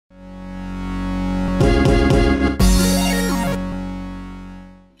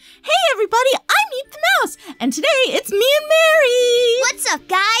everybody, I'm Eat the Mouse, and today it's me and Mary! What's up,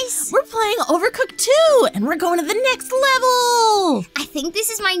 guys? We're playing Overcooked 2, and we're going to the next level! I think this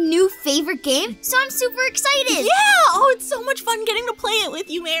is my new favorite game, so I'm super excited! Yeah! Oh, it's so much fun getting to play it with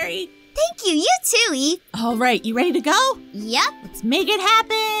you, Mary! Thank you, you too, Eve! Alright, you ready to go? Yep! Let's make it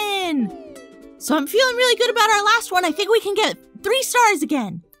happen! So I'm feeling really good about our last one. I think we can get 3 stars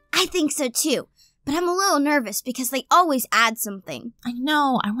again. I think so too. But I'm a little nervous because they always add something. I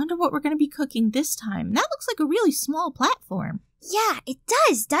know. I wonder what we're going to be cooking this time. That looks like a really small platform. Yeah, it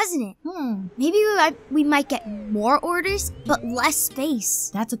does, doesn't it? Maybe we might get more orders, but less space.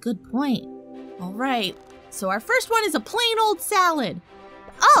 That's a good point. All right. So our first one is a plain old salad.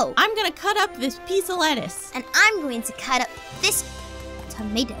 Oh! I'm going to cut up this piece of lettuce. And I'm going to cut up this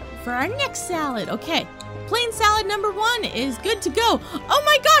tomato. For our next salad. Okay. Plain salad number 1 is good to go. Oh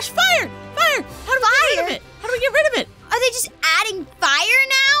my gosh, fire! Fire! How do we get rid of it? How do we get rid of it? Are they just adding fire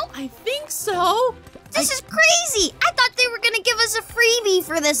now? I think so. This is crazy! I thought they were gonna give us a freebie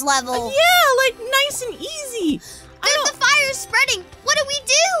for this level. Yeah, like nice and easy. Dude, the fire's spreading. What do we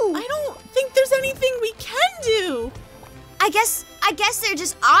do? I don't think there's anything we can do. I guess they're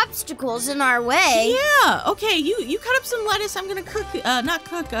just obstacles in our way. Yeah. Okay, you cut up some lettuce. I'm gonna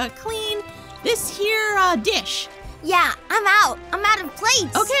clean this here dish. Yeah, I'm out. I'm out of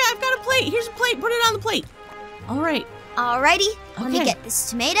plates. Okay, I've got a plate. Here's a plate. Put it on the plate. All right. Alrighty. Okay. Let me get this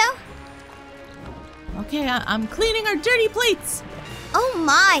tomato. Okay, I'm cleaning our dirty plates. Oh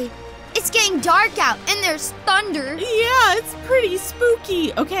my. It's getting dark out and there's thunder. Yeah, it's pretty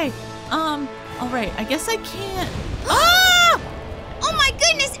spooky. Okay. All right. I guess I can't. Ah! Oh my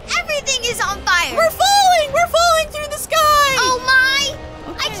goodness, everything is on fire. We're falling. We're falling through the sky. Oh my.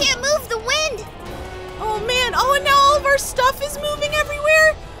 Okay. I can't move the wind. Oh man, oh, and now all of our stuff is moving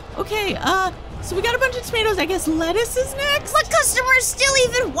everywhere? Okay, so we got a bunch of tomatoes. I guess lettuce is next? What customers still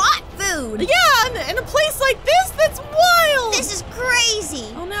even want food? Yeah, in a place like this, that's wild! This is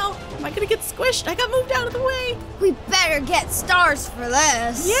crazy. Oh no, am I gonna get squished? I got moved out of the way. We better get stars for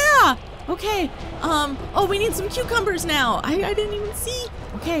this. Yeah, okay, oh, we need some cucumbers now. I didn't even see.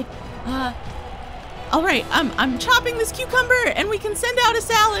 Okay, all right, I'm chopping this cucumber and we can send out a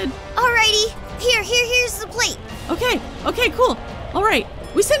salad. Alrighty, here's the plate. Okay, cool. All right,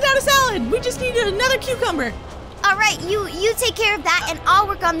 we sent out a salad. We just need another cucumber. Alright, you take care of that and I'll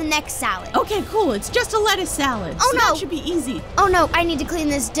work on the next salad. Okay, cool. It's just a lettuce salad. Oh so no. That should be easy. Oh no, I need to clean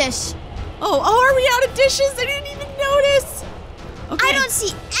this dish. Oh, are we out of dishes? I didn't even notice. Okay. I don't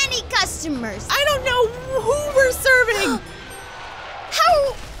see any customers. I don't know who we're serving.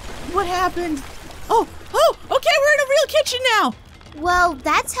 How? What happened? Oh, okay, we're in a real kitchen now. Well,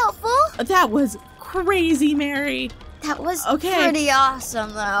 that's helpful. That was crazy, Mary. That was Okay. pretty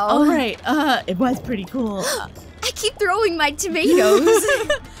awesome, though. All right, it was pretty cool. I keep throwing my tomatoes.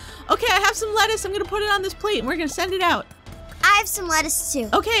 Okay, I have some lettuce. I'm gonna put it on this plate and we're gonna send it out. I have some lettuce, too.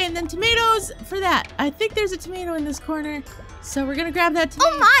 Okay, and then tomatoes for that. I think there's a tomato in this corner, so we're gonna grab that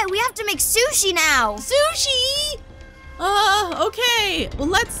tomato. Oh my, we have to make sushi now. Sushi! Okay. Well,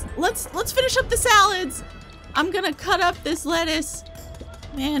 let's finish up the salads. I'm gonna cut up this lettuce.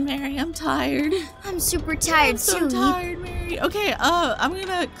 Man, Mary, I'm tired. I'm super tired, I'm so too. tired, Mary. Okay, I'm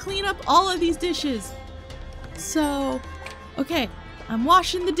gonna clean up all of these dishes. So, okay, I'm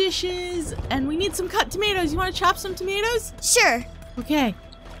washing the dishes, and we need some cut tomatoes. You want to chop some tomatoes? Sure. Okay.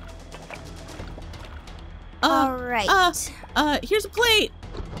 All right. Here's a plate,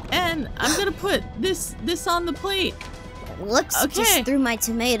 and I'm gonna put this on the plate. Whoops, Okay. just threw my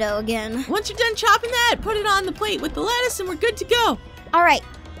tomato again. Once you're done chopping that, put it on the plate with the lettuce, and we're good to go. All right,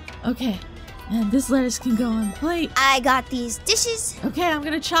 Okay, and this lettuce can go on the plate. I got these dishes. Okay, I'm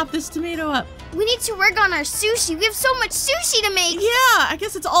gonna chop this tomato up. We need to work on our sushi. We have so much sushi to make. Yeah, I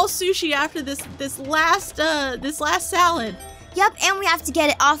guess it's all sushi after this last salad. Yep, and we have to get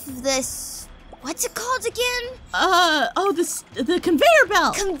it off of this. What's it called again? The conveyor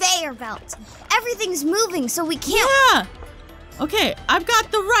belt. Conveyor belt. Everything's moving, so we can't. Yeah. Okay, I've got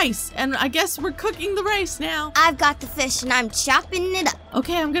the rice, and I guess we're cooking the rice now. I've got the fish, and I'm chopping it up.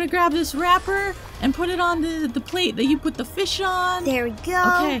 Okay, I'm gonna grab this wrapper and put it on the plate that you put the fish on. There we go.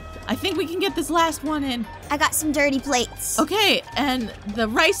 Okay, I think we can get this last one in. I got some dirty plates. Okay, and the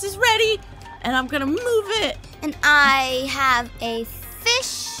rice is ready, and I'm gonna move it. And I have a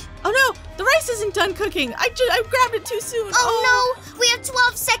fish. Oh no, the rice isn't done cooking. I grabbed it too soon. Oh no, we have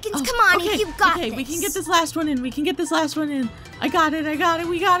 12 seconds. Come on, okay, you've got okay, this. we can get this last one in. We I got it.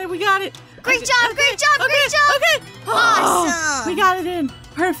 We got it. Great job, great job. Okay. Awesome. We got it in.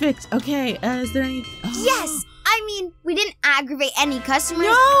 Perfect. Okay, is there any... Oh. Yes, I mean, we didn't aggravate any customers.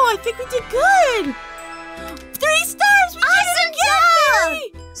 No, I think we did good. 3 stars. We did it again,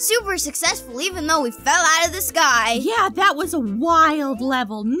 Mary. super successful even though we fell out of the sky. Yeah, that was a wild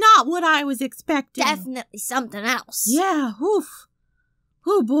level. Not what I was expecting. Definitely something else. Yeah, oof.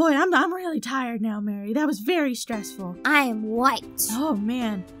 Oh boy, I'm really tired now, Mary. That was very stressful. I am white. Oh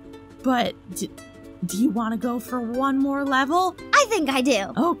man. But do you want to go for one more level? I think I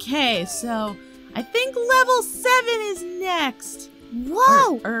do. Okay, so I think level 7 is next.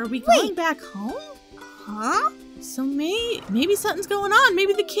 Whoa! Are we going back home? Huh? So maybe something's going on.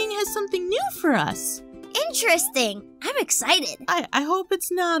 Maybe the king has something new for us. Interesting. I'm excited. I hope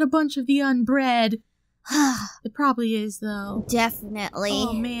it's not a bunch of the unbred. It probably is, though. Definitely.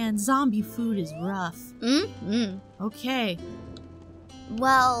 Oh, man. Zombie food is rough. Mm-hmm. Okay.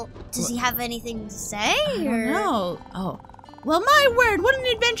 Well, does he have anything to say? I don't know. Oh. Well, my word, what an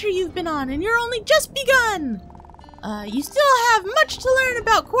adventure you've been on, and you're only just begun. You still have much to learn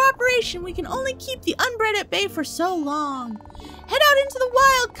about cooperation. We can only keep the unbred at bay for so long. Head out into the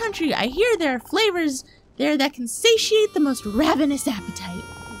wild country. I hear there are flavors there that can satiate the most ravenous appetite.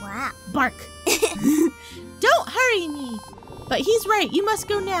 Wow. Bark. Don't hurry me. But he's right. You must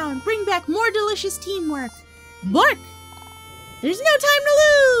go now and bring back more delicious teamwork. Bark. There's no time to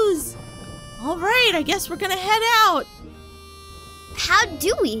lose. All right, I guess we're going to head out. How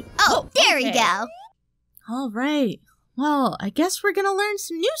do we? Oh, there we go. All right. Well, I guess we're going to learn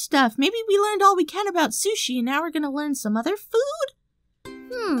some new stuff. Maybe we learned all we can about sushi, and now we're going to learn some other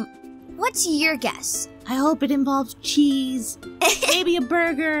food? What's your guess? I hope it involves cheese. Maybe a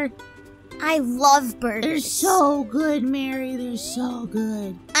burger. I love burgers. They're so good, Mary. They're so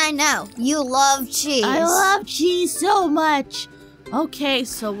good. I know. You love cheese. I love cheese so much. Okay,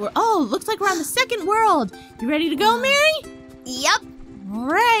 so looks like we're on the second world. You ready to go, Mary? Yep. All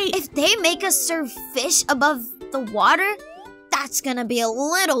right. If they make us serve fish above the water, that's gonna be a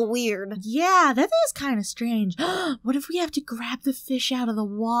little weird. Yeah, that is kind of strange. What if we have to grab the fish out of the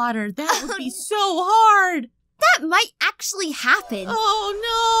water? That would be so hard. That might actually happen.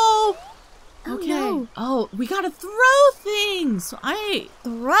 Oh, no. Okay. No. Oh, we gotta throw things. So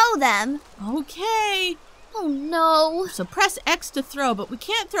Throw them? Okay. Oh, no. So press X to throw, but we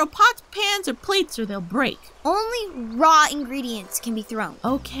can't throw pots, pans, or plates or they'll break. Only raw ingredients can be thrown.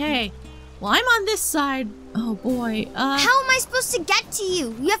 Okay. Well, I'm on this side. Oh, boy. How am I supposed to get to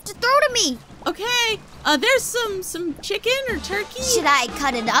you? You have to throw to me. Okay. There's some chicken or turkey. Should I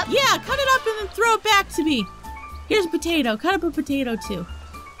cut it up? Yeah, cut it up and then throw it back to me. Here's a potato. Cut up a potato, too.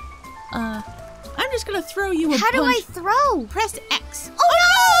 I'm just gonna throw you a bunch. How do I throw? Press X.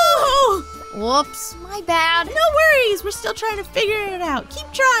 Oh, no! Whoops, my bad. No worries. We're still trying to figure it out.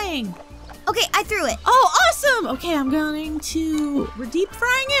 Keep trying. Okay, I threw it. Oh, awesome. Okay, I'm going to... We're deep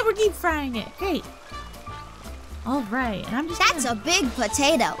frying it? We're deep frying it. Great. All right, and I'm just That's a big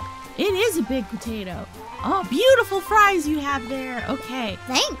potato. It is a big potato. Oh, beautiful fries you have there. Okay.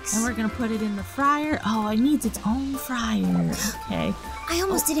 Thanks. And we're going to put it in the fryer. Oh, it needs its own fryer. Okay. I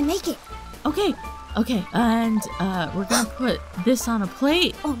almost didn't make it. Okay. Okay, and we're going to put this on a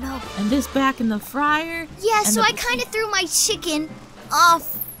plate. Oh, no. And this back in the fryer. Yeah, so I kind of threw my chicken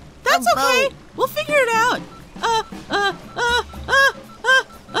off. That's okay. We'll figure it out.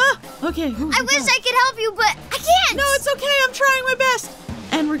 Okay. I wish I could help you, but I can't. No, it's okay. I'm trying my best.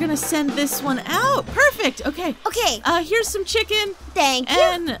 And we're going to send this one out. Perfect. Okay. Okay. Here's some chicken. Thank you.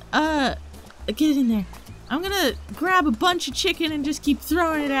 And, get it in there. I'm going to grab a bunch of chicken and just keep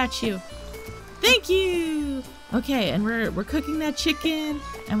throwing it at you. Thank you. Okay, and we're cooking that chicken,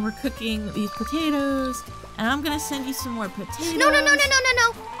 and we're cooking these potatoes, and I'm going to send you some more potatoes. No.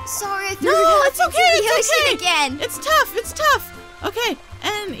 Sorry, I threw it No, out it's okay. into the It's ocean okay. again. It's tough. It's tough. Okay,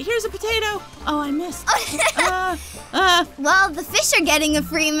 and here's a potato. Oh, I missed. Well, the fish are getting a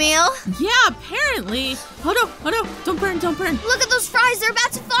free meal. Yeah, apparently. Hold on. Don't burn. Look at those fries. They're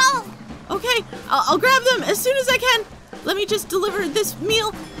about to fall. Okay, I'll grab them as soon as I can. Let me just deliver this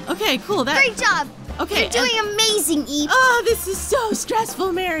meal. Okay, cool. Great job. Okay. You're doing amazing, Eve. Oh, this is so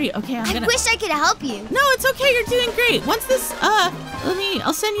stressful, Mary. Okay, I wish I could help you. No, it's okay. You're doing great. Once this,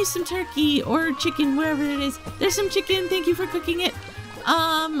 I'll send you some turkey or chicken, wherever it is. There's some chicken. Thank you for cooking it.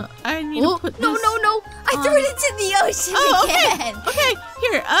 I need to put this... No. I threw it into the ocean again. Okay.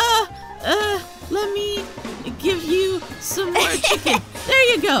 Here, let me give you some more chicken.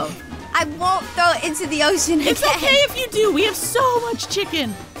 There you go. I won't throw it into the ocean again. It's okay if you do. We have so much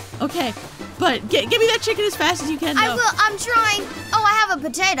chicken. Okay, but give me that chicken as fast as you can. I will. I'm trying. Oh, I have a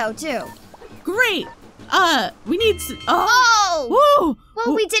potato too. Great. We need. Oh. Whoa.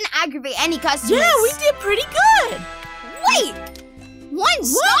 Well, we didn't aggravate any customers. Yeah, we did pretty good. Wait. One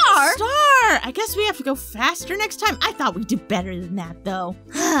star? I guess we have to go faster next time. I thought we did better than that, though.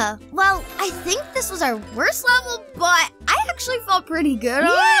 Well, I think this was our worst level, but I actually actually felt pretty good.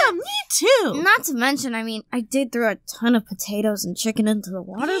 Yeah, me too. Not to mention, I did throw a ton of potatoes and chicken into the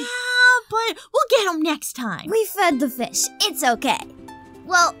water. Yeah, but we'll get them next time. We fed the fish. It's okay.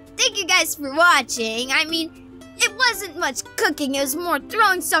 Well, thank you guys for watching. It wasn't much cooking. It was more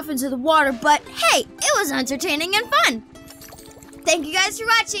throwing stuff into the water. But hey, it was entertaining and fun. Thank you guys for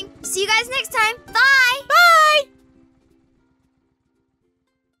watching. See you guys next time. Bye.